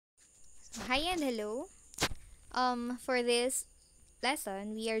Hi and hello. For this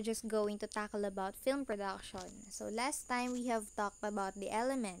lesson, we are just going to tackle about film production. So last time we have talked about the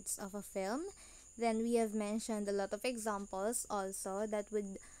elements of a film. Then we have mentioned a lot of examples also that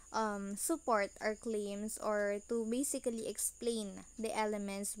would support our claims or to basically explain the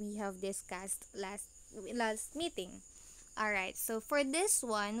elements we have discussed last meeting. Alright, so for this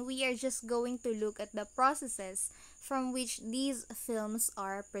one, we are just going to look at the processes from which these films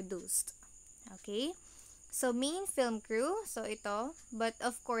are produced. Okay? So, main film crew, so ito, but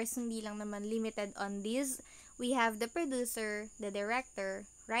of course, hindi lang naman limited on these. We have the producer, the director,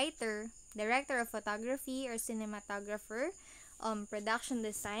 writer, director of photography or cinematographer, production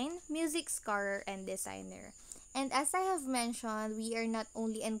design, music scorer, and designer. And as I have mentioned, we are not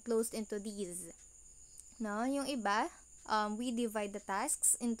only enclosed into these. No, yung iba, we divide the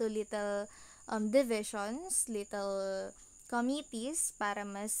tasks into little divisions, little committees para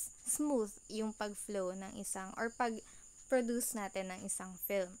mas smooth yung pag-flow ng isang or pag-produce natin ng isang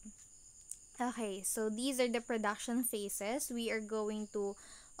film. Okay, so these are the production phases. We are going to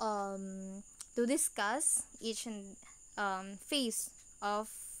discuss each and phase uh,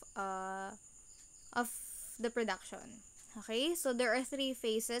 of the production. Okay, so there are three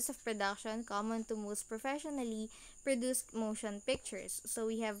phases of production common to most professionally produced motion pictures. So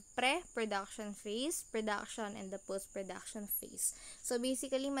we have pre-production phase, production, and the post-production phase. So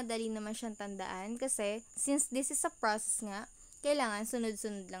basically, madali naman siyang tandaan kasi since this is a process nga, kailangan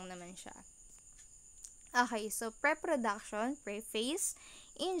sunod-sunod lang naman siya. Okay, so pre-production, pre-phase.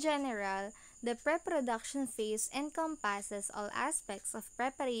 In general, the pre-production phase encompasses all aspects of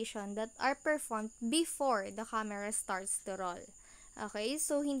preparation that are performed before the camera starts to roll. Okay,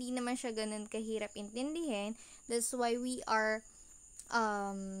 so hindi naman siya ganun kahirap intindihin. That's why we are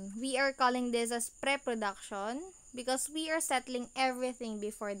calling this as pre-production because we are settling everything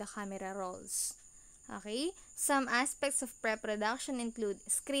before the camera rolls. Okay? Some aspects of pre-production include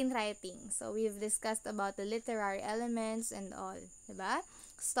screenwriting. So, we've discussed about the literary elements and all. Diba?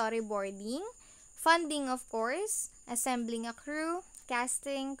 Storyboarding. Funding, of course. Assembling a crew.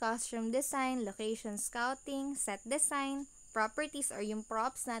 Casting, costume design, location scouting, set design, properties or yung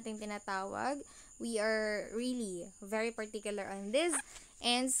props natin tinatawag. We are really very particular on this.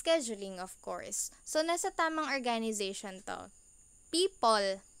 And scheduling, of course. So, nasa tamang organization to.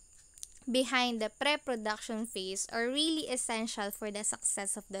 People behind the pre-production phase are really essential for the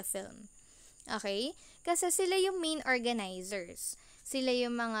success of the film. Okay? Kasi sila yung main organizers. Sila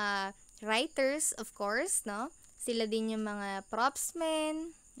yung mga writers, of course, no? Sila din yung mga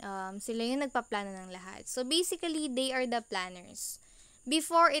propsmen. Sila yung nagpaplano ng lahat. So, basically, they are the planners.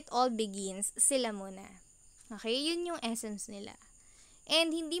 Before it all begins, sila muna. Okay? Yun yung essence nila. And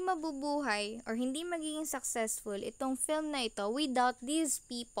hindi mabubuhay or hindi magiging successful itong film na ito without these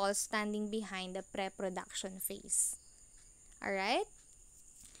people standing behind the pre-production phase. Alright?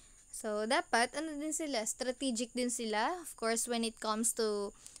 So, dapat, ano din sila? Strategic din sila. Of course, when it comes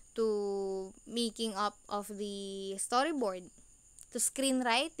to making up of the storyboard. To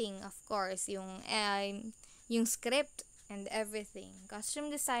screenwriting, of course. Yung script and everything.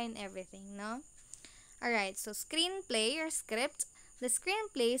 Costume design, everything, no? Alright, so screenplay or script. The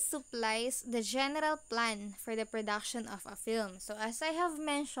screenplay supplies the general plan for the production of a film. So as I have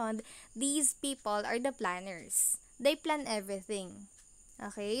mentioned, these people are the planners. They plan everything.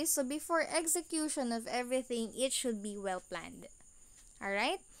 Okay, so before execution of everything, it should be well planned.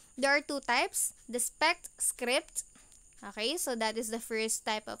 Alright, there are two types. The spec script. Okay, so that is the first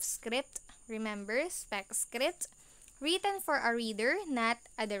type of script. Remember, spec script. Written for a reader, not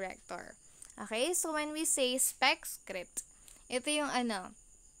a director. Okay, so when we say spec script, ito yung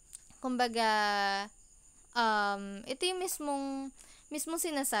kumbaga, ito yung mismong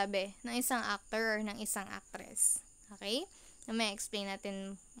sinasabi ng isang actor or ng isang actress. Okay? May explain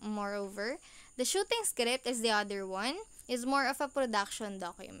natin moreover. The shooting script is the other one, is more of a production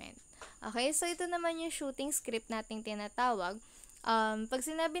document. Okay? So, ito naman yung shooting script nating tinatawag. Pag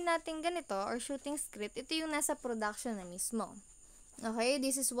sinabi natin ganito, or shooting script, ito yung nasa production na mismo. Okay?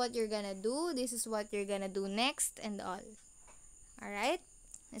 This is what you're gonna do. This is what you're gonna do next and all. Alright?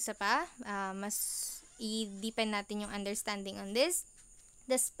 Isa pa, mas i-deepen natin yung understanding on this.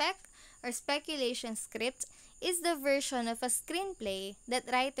 The spec or speculation script is the version of a screenplay that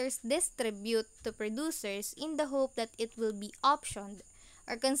writers distribute to producers in the hope that it will be optioned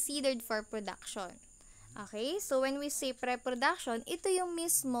or considered for production. Okay? So, when we say pre-production, ito yung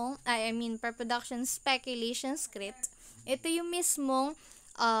mismong, pre-production speculation script, ito yung mismong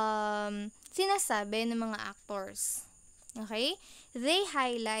sinasabi ng mga actors. Okay? They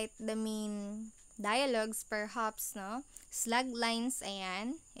highlight the Dialogues, perhaps, no? Slug lines,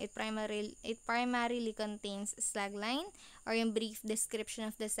 ayan. It primarily contains slug line or yung brief description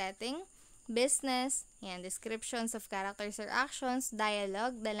of the setting. Business, ayan, descriptions of characters or actions.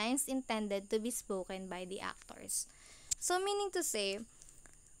 Dialogue, the lines intended to be spoken by the actors. So, meaning to say,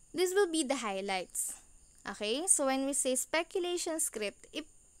 this will be the highlights. Okay? So, when we say speculation script,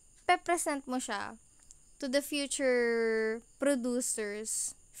 ipe-present mo siya to the future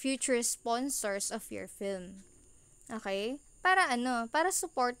producers, future sponsors of your film. Okay? Para ano? Para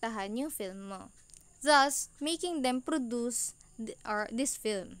suportahan yung film mo. Thus, making them produce this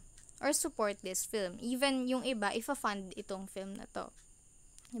film or support this film. Even yung iba, ifa-fund itong film na to.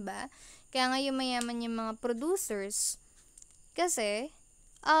 Diba? Kaya nga yung mayaman yung mga producers kasi,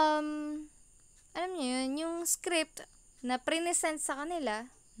 alam niyo yun, yung script na present sa kanila,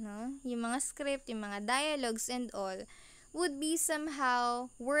 no? Yung mga script, yung mga dialogues and all, would be somehow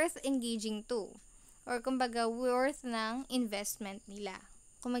worth engaging to. Or kumbaga, worth ng investment nila.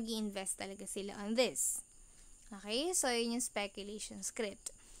 Kung mag-i-invest talaga sila on this. Okay? So, yun yung speculation script.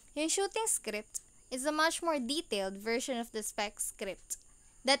 Yung shooting script is a much more detailed version of the spec script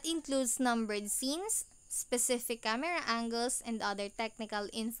that includes numbered scenes, specific camera angles, and other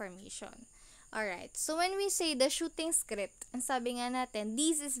technical information. Alright, so when we say the shooting script, ang sabi nga natin,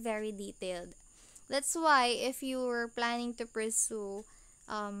 this is very detailed. That's why if you were planning to pursue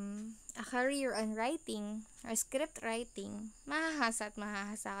a career on writing or script writing, mahahasa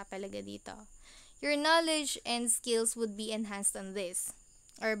ka talaga dito. Your knowledge and skills would be enhanced on this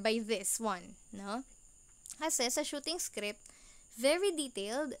or by this one, no? Kasi sa shooting script, very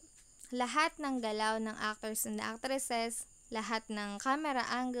detailed, lahat ng galaw ng actors and actresses, lahat ng camera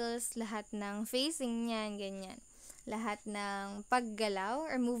angles, lahat ng facing niyan, ganyan. Lahat ng paggalaw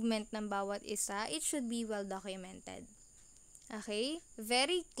or movement ng bawat isa, it should be well documented. Okay?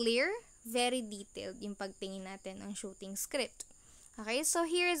 Very clear, very detailed yung pagtingin natin ng shooting script. Okay? So,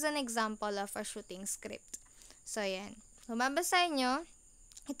 here is an example of a shooting script. So, yan. Kung mabasahin nyo,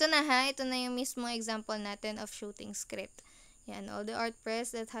 ito na yung mismo example natin of shooting script. Yan, all the art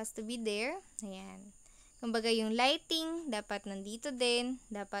press that has to be there. Ayan. Kumbaga yung lighting, dapat nandito din.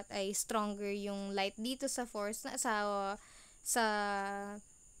 Dapat ay stronger yung light dito sa force na sa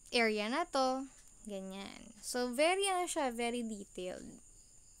area na to. Ganyan. So, very detailed.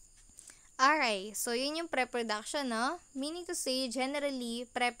 Alright, so yun yung pre-production, no? Meaning to say, generally,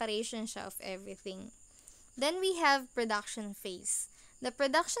 preparation siya of everything. Then we have production phase. The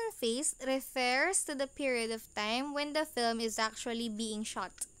production phase refers to the period of time when the film is actually being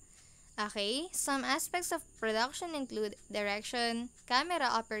shot. Okay? Some aspects of production include direction, camera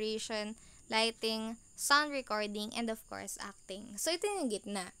operation, lighting, sound recording, and of course, acting. So, ito yung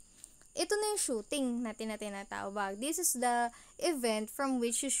gitna. Ito na yung shooting natin na tinatawag. This is the event from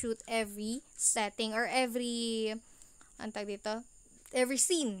which you shoot every setting or every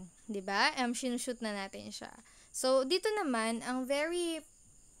scene, 'di ba? Sinushoot na natin siya. So, dito naman, ang very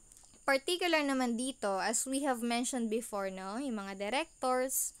particular naman dito, as we have mentioned before, no? Yung mga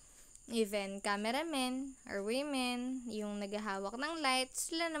directors, even cameramen or women, yung naghahawak ng lights,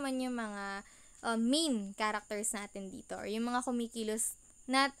 sila naman yung mga main characters natin dito or yung mga kumikilos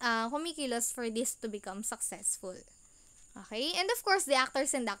for this to become successful. Okay? And of course, the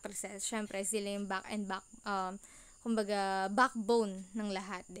actors and actresses, syempre sila yung backbone ng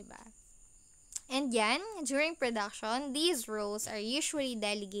lahat, 'di ba? And yan, during production, these roles are usually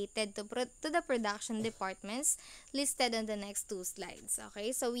delegated to the production departments listed on the next two slides.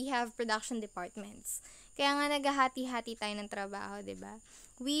 Okay? So, we have production departments. Kaya nga naghahati-hati tayo ng trabaho, 'di ba?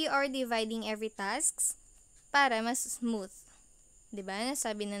 We are dividing every tasks para mas smooth. 'Di ba?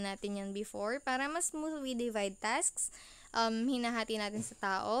 Nasabi na natin yan before. Para mas smooth, we divide tasks. Hinahati natin sa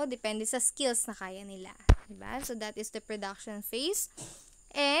tao. Depende sa skills na kaya nila. 'Di ba? So, that is the production phase.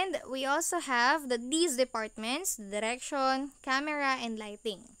 And we also have these departments, direction, camera, and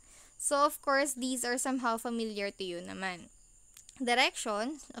lighting. So, of course, these are somehow familiar to you naman.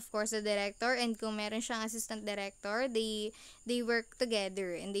 Direction, of course, the director, and kung meron siyang assistant director, they work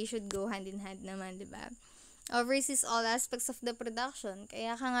together and they should go hand in hand naman, 'di ba? Oversees all aspects of the production.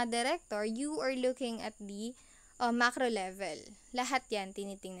 Kaya ka nga director, you are looking at the macro level. Lahat yan,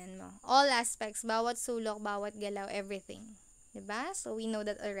 tinitingnan mo. All aspects, bawat sulok, bawat galaw, everything. 'Di ba? So, we know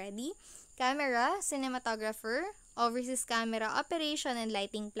that already. Camera, cinematographer, oversees camera operation and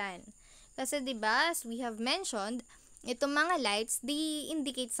lighting plan. Kasi 'di ba, as we have mentioned, itong mga lights, they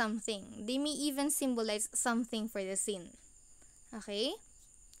indicate something. They may even symbolize something for the scene. Okay?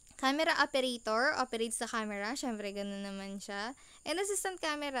 Camera operator, operates the camera. Syempre, ganun naman siya. And assistant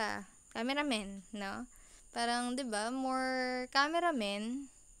cameraman, no? Parang, 'di ba, more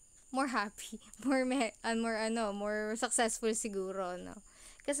cameramen more happy, more successful siguro, no?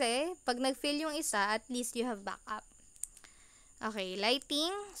 Kasi, pag nag-fail yung isa, at least you have backup. Okay, lighting,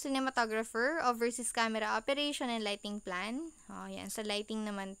 cinematographer, oversees camera operation and lighting plan. Yan, sa lighting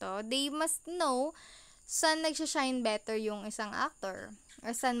naman to. They must know saan nagsashine better yung isang actor.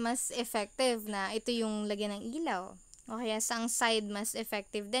 Or saan mas effective na ito yung lagyan ng ilaw. O kaya saang side mas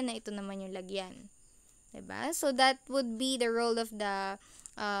effective din na ito naman yung lagyan. Diba? So, that would be the role of the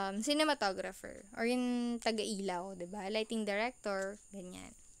cinematographer. Or yung taga-ilaw, diba? Lighting director,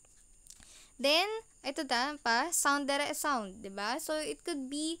 ganyan. Then, ito sound, diba? So, it could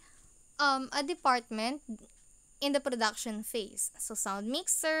be a department in the production phase. So, sound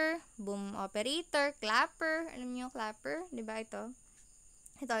mixer, boom operator, clapper. Alam niyo yung clapper? Diba ito?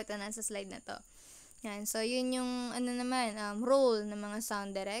 Ito, nasa slide na to. Yan. So, yun yung, role ng mga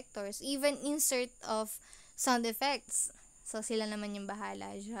sound directors. Even insert of sound effects. So, sila naman yung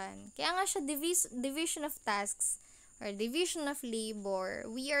bahala dyan. Kaya nga siya, division of tasks or division of labor.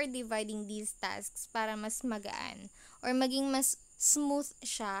 We are dividing these tasks para mas magaan or maging mas smooth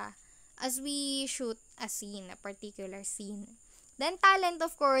siya as we shoot a scene, a particular scene. Then, talent,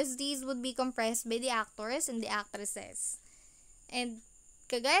 of course, these would be compressed by the actors and the actresses. And,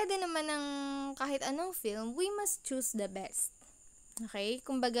 kagaya din naman ng kahit anong film, we must choose the best. Okay?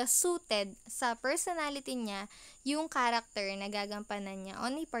 Kumbaga, suited sa personality niya yung character na gagampanan niya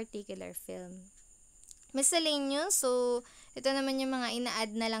on a particular film. Miscellaneous, so ito naman yung mga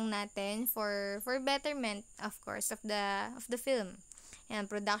ina-add na lang natin for betterment, of course, of the film. Yan,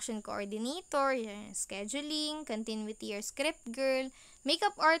 production coordinator, yan, scheduling, continuity or script girl,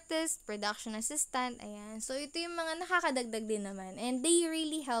 makeup artist, production assistant, ayan. So, ito yung mga nakakadagdag din naman. And they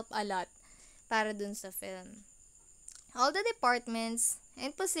really help a lot para dun sa film. All the departments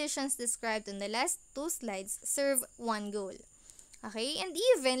and positions described on the last two slides serve one goal. Okay? And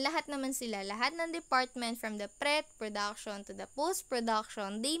even, lahat ng department from the pre-production to the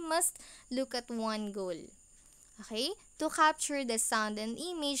post-production, they must look at one goal. Okay? To capture the sound and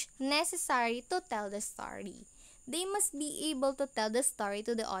image necessary to tell the story. They must be able to tell the story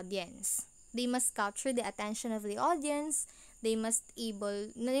to the audience. They must capture the attention of the audience. They must be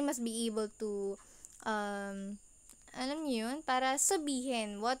able to, para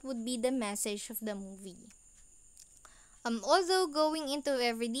sabihin what would be the message of the movie. Although going into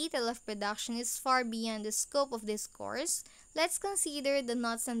every detail of production is far beyond the scope of this course, let's consider the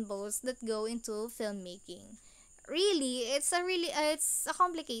nuts and bolts that go into filmmaking. Really, it's a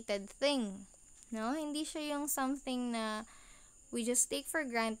complicated thing. No? Hindi siya yung something na we just take for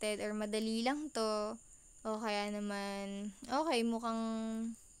granted or madali lang to o kaya naman, okay, mukhang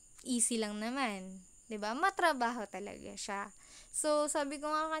easy lang naman. 'Di ba? Matrabaho talaga siya. So, sabi ko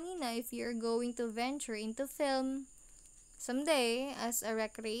nga kanina, if you're going to venture into film someday as a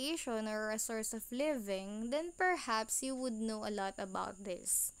recreation or a source of living, then perhaps you would know a lot about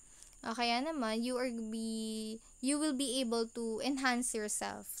this. Kaya naman, you will be able to enhance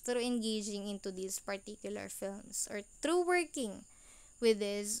yourself through engaging into these particular films or through working with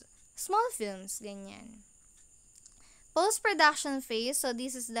these small films, ganyan. Post-production phase, so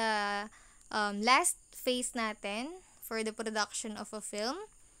this is the last phase natin for the production of a film.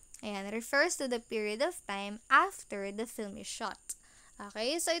 Ayan, refers to the period of time after the film is shot.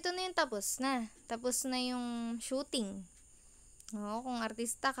 Okay, so ito na yung tapos na. Tapos na yung shooting. Kung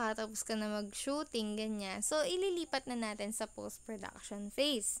artista ka, tapos ka na mag-shooting, ganyan. So, ililipat na natin sa post-production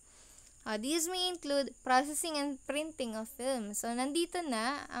phase. These may include processing and printing of film. So, nandito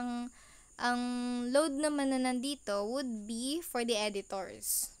na, ang load naman na nandito would be for the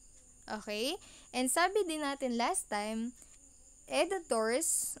editors. Okay? And sabi din natin last time,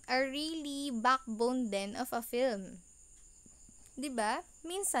 editors are really backbone din of a film. 'Di ba?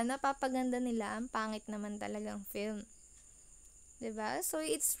 Minsan napapaganda nila ang pangit naman talagang film. 'Di ba? So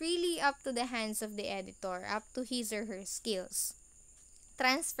it's really up to the hands of the editor, up to his or her skills.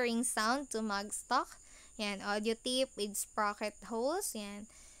 Transferring sound to mag stock, yan, audio tape with sprocket holes,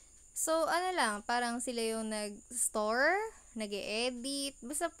 yan. So parang sila yung nag-store, nag-edit,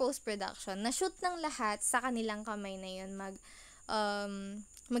 basta post-production. Na-shoot ng lahat sa kanilang kamay na yun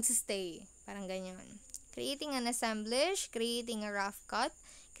magsistay. Parang ganyan. Creating an assemblage, creating a rough cut,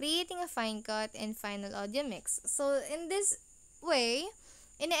 creating a fine cut, and final audio mix. So, in this way,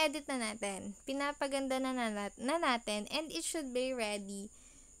 ine-edit na natin. Pinapaganda na natin, and it should be ready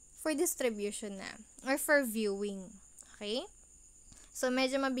for distribution na. Or for viewing. Okay? So,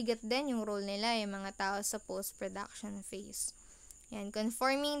 medyo mabigat din yung role nila, yung mga tao sa post-production phase. Yan.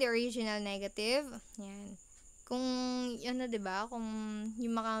 Conforming the original negative. Yan. Kung, diba, kung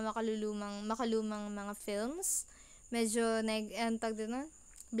yung makalumang mga films, medyo,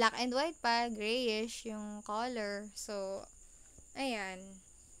 Black and white pa, grayish yung color. So, ayan.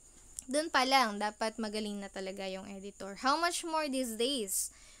 Doon pa lang, dapat magaling na talaga yung editor. How much more these days?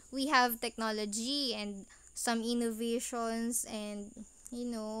 We have technology and some innovations and,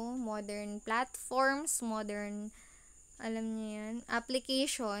 modern platforms, modern, alam niyo yan,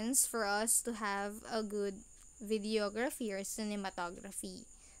 applications for us to have a good videography or cinematography.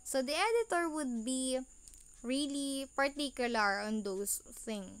 So, the editor would be really particular on those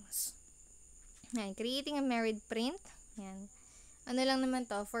things. Yan, creating a married print. Yan. Ano lang naman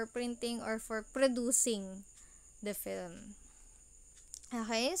to, for printing or for producing the film.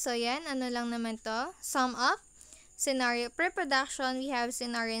 Okay, so yan, ano lang naman to. Sum up, scenario pre-production, we have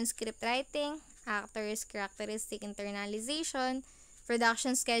scenario and script writing, actors, characteristic internalization,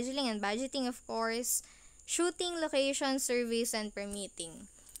 production scheduling and budgeting of course, shooting, location, surveys, and permitting.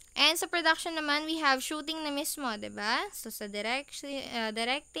 And sa production naman, we have shooting na mismo, diba? So sa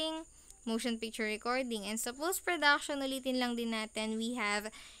directing, motion picture recording, and sa post-production, ulitin lang din natin, we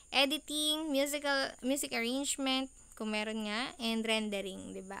have editing, music arrangement, kung meron nga, and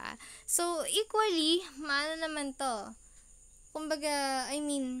rendering, diba? So, equally, maano naman to? Kumbaga,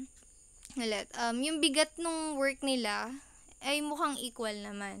 yung bigat nung work nila, ay mukhang equal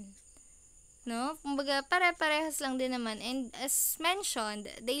naman. No? Kumbaga, pare-parehas lang din naman. And as mentioned,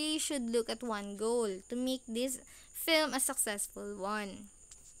 they should look at one goal, to make this film a successful one.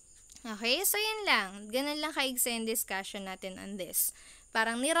 Okay? So, yun lang. Ganun lang kaigsa yung discussion natin on this.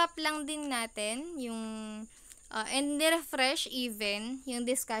 Parang nirap lang din natin yung and nirefresh even yung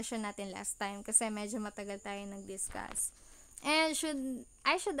discussion natin last time kasi medyo matagal tayo nag-discuss. And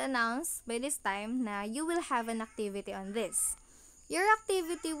I should announce by this time na you will have an activity on this. Your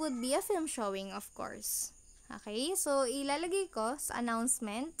activity would be a film showing, of course. Okay? So, ilalagay ko sa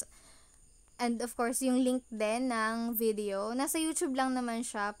announcement. And of course, yung link din ng video. Nasa YouTube lang naman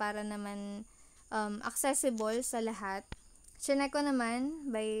siya para naman accessible sa lahat. Chinek ko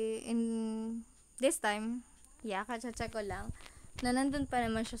naman in this time, kacheck ko lang, na nandun pa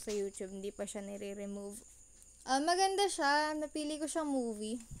naman siya sa YouTube. Hindi pa siya nire-remove. Maganda siya. Napili ko siyang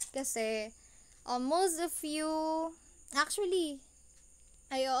movie. Kasi, most of you, actually,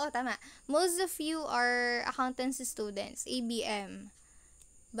 tama. Most of you are accountancy students, ABM.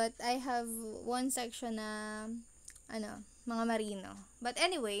 But I have one section na, mga marino. But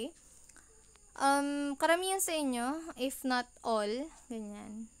anyway, karamihan sa inyo, if not all,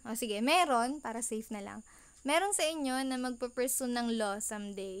 ganyan. Sige, meron, para safe na lang. Meron sa inyo na magpa-pursue ng law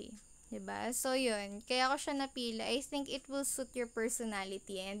someday. Diba? So, yun. Kaya ko siya napila. I think it will suit your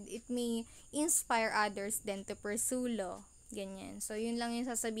personality and it may inspire others then to pursue law. Ganyan. So, yun lang yung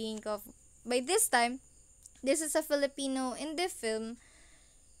sasabihin ko. By this time, this is a Filipino indie film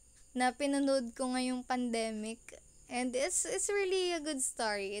na pinanood ko ngayong pandemic. And it's really a good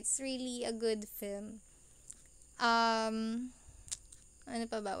story. It's really a good film. Ano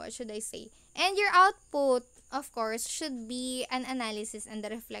pa ba? What should I say? And your output, of course, should be an analysis and the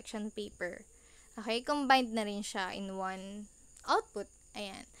reflection paper. Okay? Combined na rin siya in one output.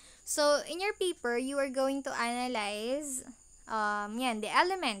 Ayan. So, in your paper, you are going to analyze the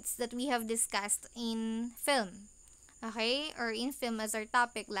elements that we have discussed in film. Okay? Or in film as our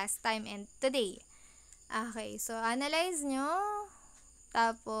topic last time and today. Okay. So, analyze nyo.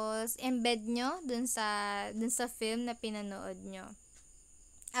 Tapos, embed nyo dun sa film na pinanood nyo.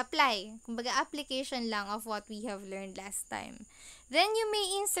 Apply. Kumbaga, application lang of what we have learned last time. Then, you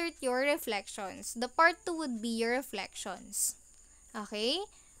may insert your reflections. The part 2 would be your reflections. Okay?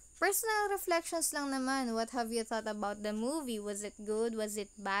 Personal reflections lang naman. What have you thought about the movie? Was it good? Was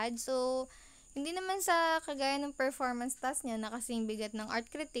it bad? So, hindi naman sa kagaya ng performance task niya na kasing bigat ng art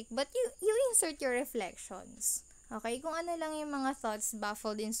critic, but you insert your reflections. Okay? Kung ano lang yung mga thoughts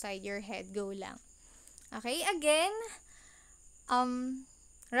baffled inside your head, go lang. Okay? Again,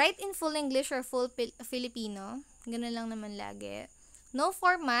 write in full English or full Filipino. Ganun lang naman lagi. No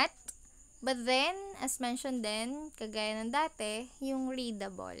format. But then, as mentioned din, kagaya ng dati, yung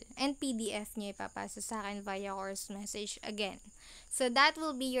readable. And PDF nyo ipapasa sa akin via course message again. So, that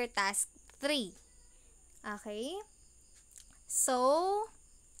will be your task 3. Okay? So,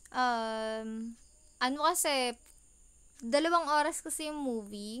 kasi, 2 oras kasi yung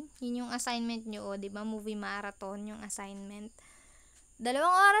movie. Yun yung assignment nyo, diba? Movie marathon yung assignment. 2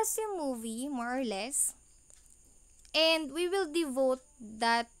 oras yung movie, more or less. And we will devote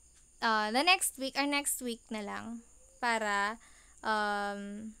that next week na lang para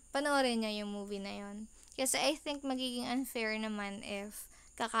panoorin niya yung movie na yon. Kasi I think magiging unfair naman if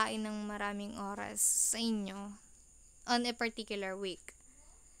kakain ng maraming oras sa inyo on a particular week.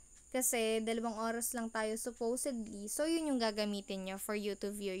 Kasi 2 oras lang tayo supposedly. So, yun yung gagamitin nyo for you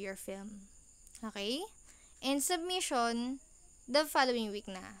to view your film. Okay? And submission, the following week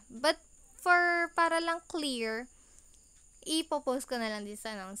na. But, para lang clear, ipopost ko na lang din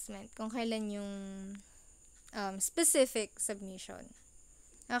sa announcement kung kailan yung specific submission.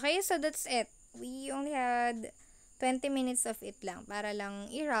 Okay? So, that's it. We only had 20 minutes of it lang para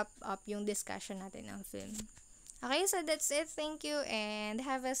lang i-wrap up yung discussion natin ng film. Okay, so that's it. Thank you and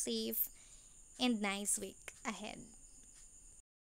have a safe and nice week ahead.